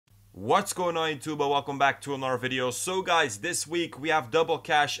What's going on YouTube? Welcome back to another video. So guys, this week we have double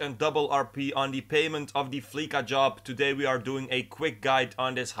cash and double RP on the payment of the Fleeca job. Today we are doing a quick guide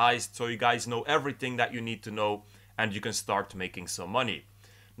on this heist so you guys know everything that you need to know and you can start making some money.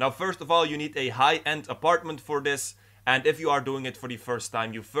 Now first of all, you need a high-end apartment for this, and if you are doing it for the first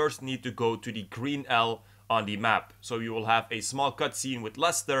time, you first need to go to the green L on the map. So you will have a small cutscene with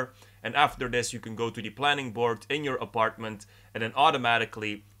Lester, and after this you can go to the planning board in your apartment and then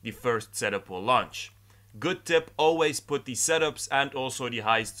automatically the first setup will launch. Good tip, always put the setups and also the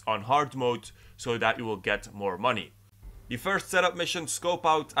heists on hard mode so that you will get more money. The first setup mission, Scope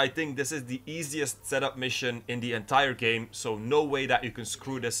Out, I think this is the easiest setup mission in the entire game, so no way that you can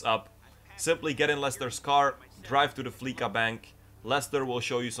screw this up. Simply get in Lester's car, drive to the Fleeca bank. Lester will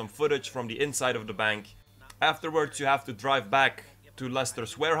show you some footage from the inside of the bank. Afterwards you have to drive back to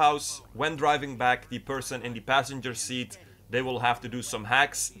Lester's warehouse. When driving back, the person in the passenger seat, they will have to do some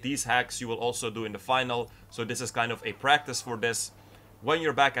hacks. These hacks you will also do in the final, so this is kind of a practice for this. When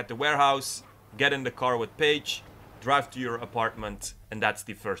you're back at the warehouse, get in the car with Paige, drive to your apartment, and that's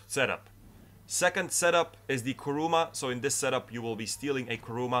the first setup. Second setup is the Kuruma. So in this setup you will be stealing a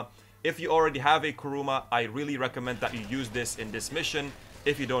Kuruma. If you already have a Kuruma, I really recommend that you use this in this mission.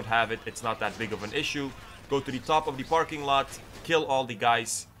 If you don't have it, it's not that big of an issue. Go to the top of the parking lot, kill all the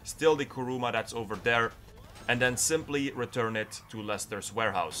guys, steal the Kuruma that's over there, and then simply return it to Lester's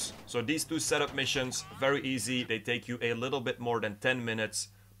warehouse. So these two setup missions, very easy. They take you a little bit more than 10 minutes,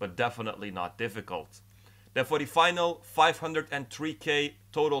 but definitely not difficult. Then for the final 503k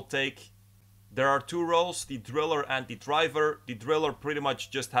total take, there are two roles, the driller and the driver. The driller pretty much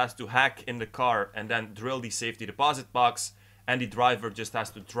just has to hack in the car and then drill the safety deposit box, and the driver just has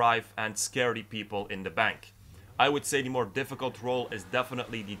to drive and scare the people in the bank. I would say the more difficult role is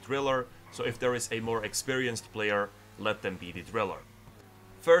definitely the driller, so if there is a more experienced player, let them be the driller.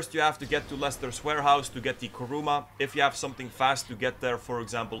 First you have to get to Lester's warehouse to get the Kuruma. If you have something fast to get there, for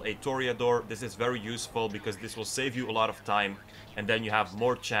example a Toreador, this is very useful because this will save you a lot of time and then you have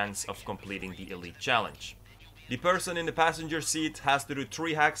more chance of completing the elite challenge. The person in the passenger seat has to do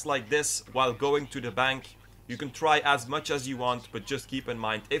 3 hacks like this while going to the bank. You can try as much as you want, but just keep in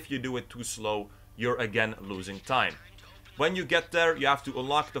mind if you do it too slow, you're again losing time. When you get there, you have to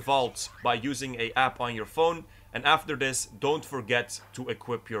unlock the vault by using an app on your phone, and after this, don't forget to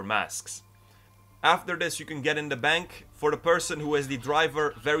equip your masks. After this, you can get in the bank. For the person who is the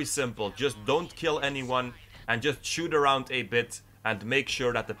driver, very simple, just don't kill anyone and just shoot around a bit and make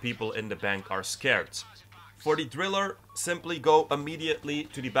sure that the people in the bank are scared. For the driller, simply go immediately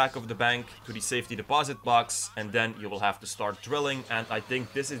to the back of the bank, to the safety deposit box, and then you will have to start drilling, and I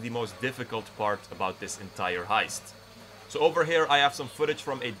think this is the most difficult part about this entire heist. So over here I have some footage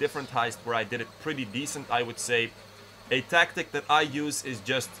from a different heist where I did it pretty decent, I would say. A tactic that I use is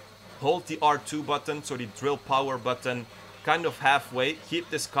just hold the R2 button, so the drill power button, kind of halfway, keep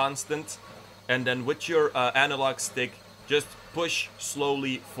this constant, and then with your analog stick, just push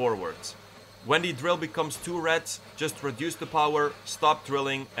slowly forwards. When the drill becomes too red, just reduce the power, stop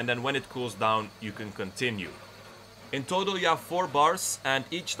drilling, and then when it cools down, you can continue. In total you have 4 bars, and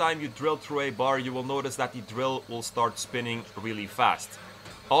each time you drill through a bar, you will notice that the drill will start spinning really fast.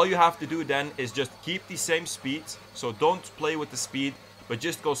 All you have to do then is just keep the same speed, so don't play with the speed, but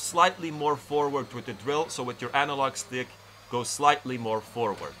just go slightly more forward with the drill, so with your analog stick, go slightly more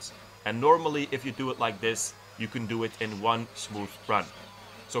forwards. And normally if you do it like this, you can do it in one smooth run.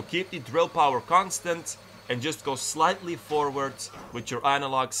 So keep the drill power constant and just go slightly forwards with your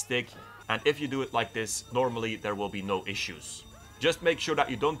analog stick, and if you do it like this, normally there will be no issues. Just make sure that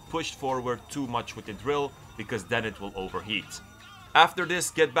you don't push forward too much with the drill, because then it will overheat. After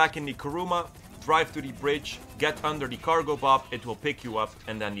this, get back in the Kuruma, drive to the bridge, get under the cargo bob, it will pick you up,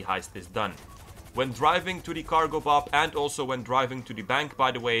 and then the heist is done. When driving to the cargo bob and also when driving to the bank,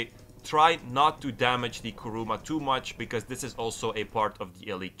 by the way, try not to damage the Kuruma too much, because this is also a part of the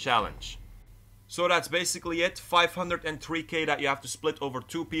elite challenge. So that's basically it. 503k that you have to split over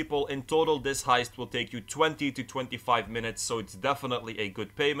 2 people. In total, this heist will take you 20 to 25 minutes, so it's definitely a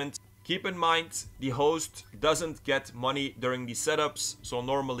good payment. Keep in mind, the host doesn't get money during the setups, so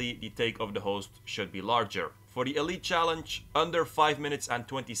normally the take of the host should be larger. For the elite challenge, under 5 minutes and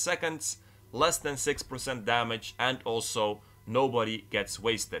 20 seconds, less than 6% damage, and also nobody gets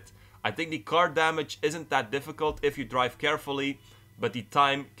wasted. I think the car damage isn't that difficult if you drive carefully, but the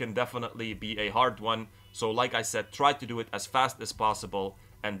time can definitely be a hard one. So like I said, try to do it as fast as possible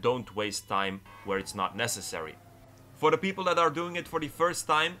and don't waste time where it's not necessary. For the people that are doing it for the first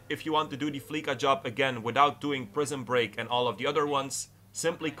time, if you want to do the Fleeca job again without doing Prison Break and all of the other ones,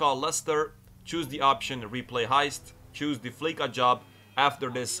 simply call Lester, choose the option Replay Heist, choose the Fleeca job, After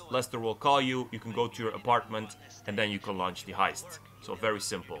this, Lester will call you, you can go to your apartment, and then you can launch the heist. So very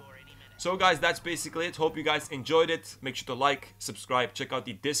simple. So guys, that's basically it. Hope you guys enjoyed it. Make sure to like, subscribe, check out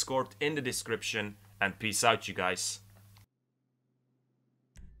the Discord in the description, and peace out, you guys.